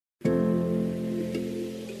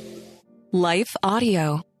Life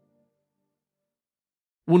Audio.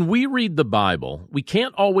 When we read the Bible, we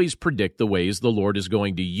can't always predict the ways the Lord is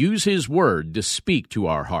going to use His Word to speak to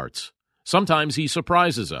our hearts. Sometimes He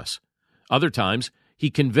surprises us. Other times, He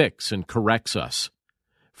convicts and corrects us.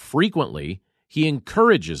 Frequently, He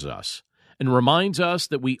encourages us and reminds us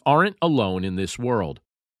that we aren't alone in this world.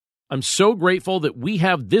 I'm so grateful that we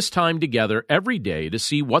have this time together every day to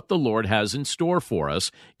see what the Lord has in store for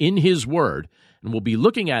us in His Word, and we'll be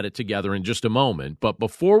looking at it together in just a moment. But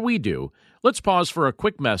before we do, let's pause for a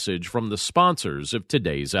quick message from the sponsors of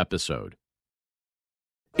today's episode.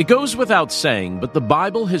 It goes without saying, but the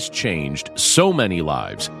Bible has changed so many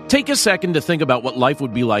lives. Take a second to think about what life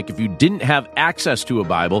would be like if you didn't have access to a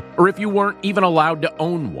Bible or if you weren't even allowed to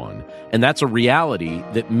own one. And that's a reality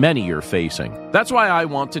that many are facing. That's why I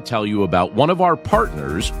want to tell you about one of our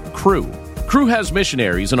partners, Cru. Cru has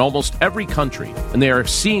missionaries in almost every country, and they are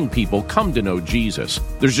seeing people come to know Jesus.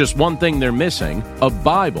 There's just one thing they're missing: a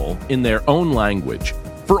Bible in their own language.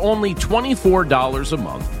 For only $24 a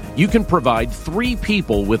month, you can provide 3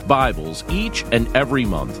 people with Bibles each and every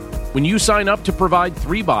month. When you sign up to provide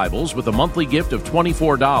 3 Bibles with a monthly gift of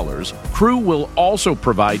 $24, Cru will also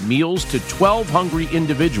provide meals to 12 hungry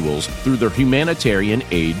individuals through their humanitarian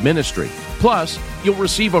aid ministry. Plus, you'll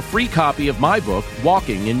receive a free copy of my book,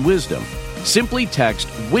 Walking in Wisdom. Simply text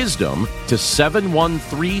WISDOM to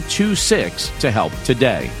 71326 to help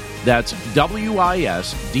today. That's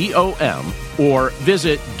WISDOM, or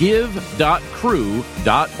visit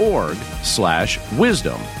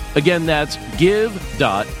give.cru.org/wisdom. Again, that's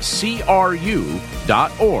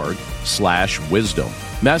give.cru.org/wisdom.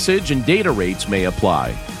 Message and data rates may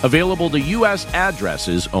apply. Available to U.S.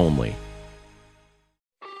 addresses only.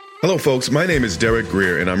 Hello, folks. My name is Derek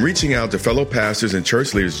Greer, and I'm reaching out to fellow pastors and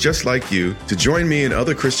church leaders just like you to join me and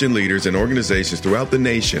other Christian leaders and organizations throughout the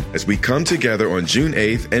nation as we come together on June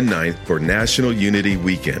 8th and 9th for National Unity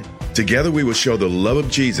Weekend. Together, we will show the love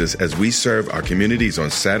of Jesus as we serve our communities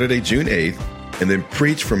on Saturday, June 8th, and then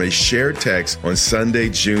preach from a shared text on Sunday,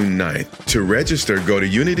 June 9th. To register, go to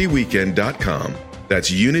unityweekend.com.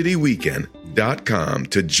 That's unityweekend.com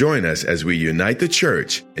to join us as we unite the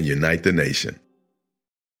church and unite the nation.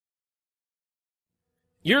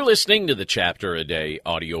 You're listening to the Chapter a Day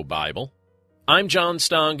audio Bible. I'm John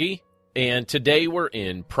Stange, and today we're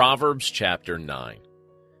in Proverbs chapter 9,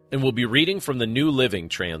 and we'll be reading from the New Living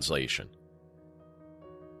Translation.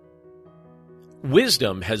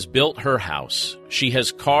 Wisdom has built her house. She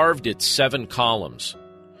has carved its 7 columns.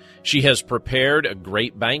 She has prepared a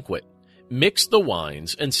great banquet, mixed the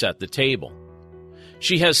wines, and set the table.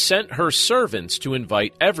 She has sent her servants to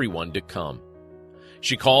invite everyone to come.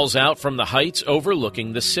 She calls out from the heights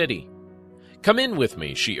overlooking the city. Come in with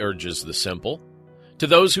me, she urges the simple. To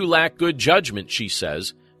those who lack good judgment, she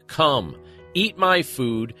says, come, eat my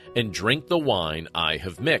food and drink the wine I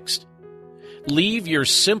have mixed. Leave your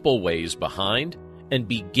simple ways behind and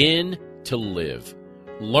begin to live.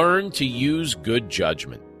 Learn to use good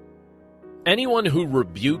judgment. Anyone who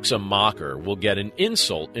rebukes a mocker will get an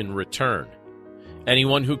insult in return.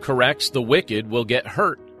 Anyone who corrects the wicked will get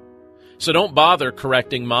hurt. So don't bother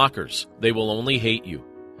correcting mockers. They will only hate you.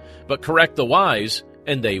 But correct the wise,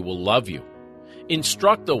 and they will love you.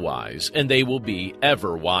 Instruct the wise, and they will be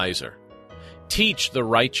ever wiser. Teach the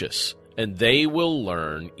righteous, and they will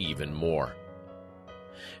learn even more.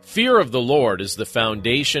 Fear of the Lord is the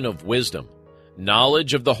foundation of wisdom.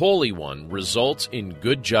 Knowledge of the Holy One results in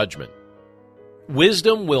good judgment.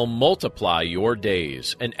 Wisdom will multiply your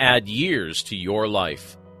days and add years to your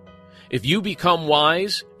life. If you become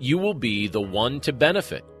wise, you will be the one to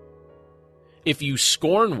benefit. If you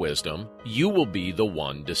scorn wisdom, you will be the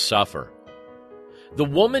one to suffer. The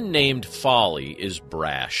woman named Folly is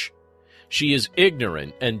brash. She is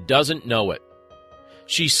ignorant and doesn't know it.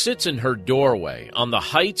 She sits in her doorway on the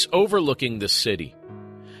heights overlooking the city.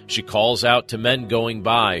 She calls out to men going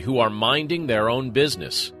by who are minding their own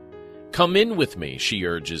business. Come in with me, she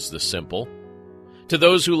urges the simple. To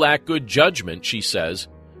those who lack good judgment, she says,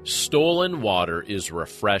 stolen water is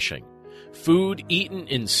refreshing. Food eaten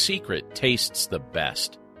in secret tastes the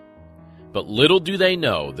best. But little do they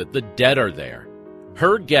know that the dead are there.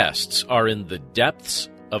 Her guests are in the depths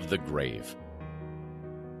of the grave.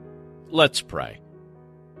 Let's pray.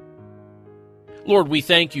 Lord, we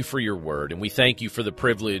thank you for your word, and we thank you for the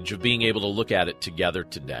privilege of being able to look at it together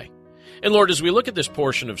today. And Lord, as we look at this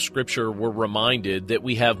portion of Scripture, we're reminded that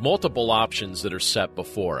we have multiple options that are set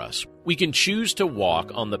before us. We can choose to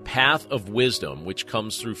walk on the path of wisdom, which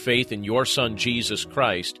comes through faith in your Son, Jesus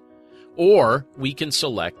Christ, or we can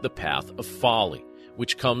select the path of folly,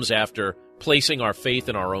 which comes after placing our faith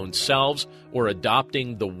in our own selves or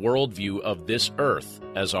adopting the worldview of this earth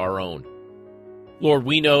as our own. Lord,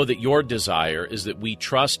 we know that your desire is that we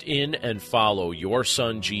trust in and follow your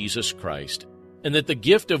Son, Jesus Christ, and that the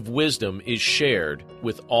gift of wisdom is shared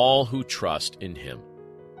with all who trust in him.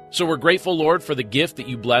 So we're grateful, Lord, for the gift that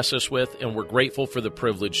you bless us with, and we're grateful for the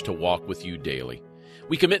privilege to walk with you daily.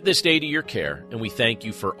 We commit this day to your care, and we thank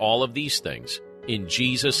you for all of these things. In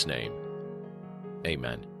Jesus' name,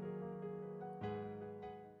 amen.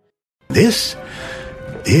 This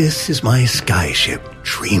is my skyship,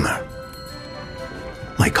 Dreamer.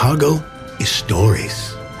 My cargo is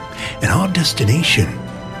stories, and our destination,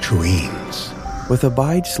 dreams. With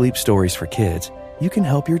Abide Sleep Stories for Kids, you can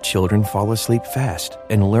help your children fall asleep fast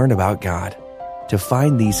and learn about God. To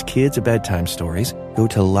find these kids' bedtime stories, go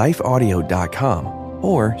to lifeaudio.com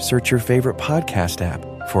or search your favorite podcast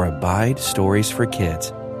app for Abide Stories for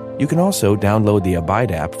Kids. You can also download the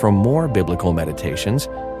Abide app for more biblical meditations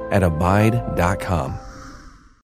at abide.com.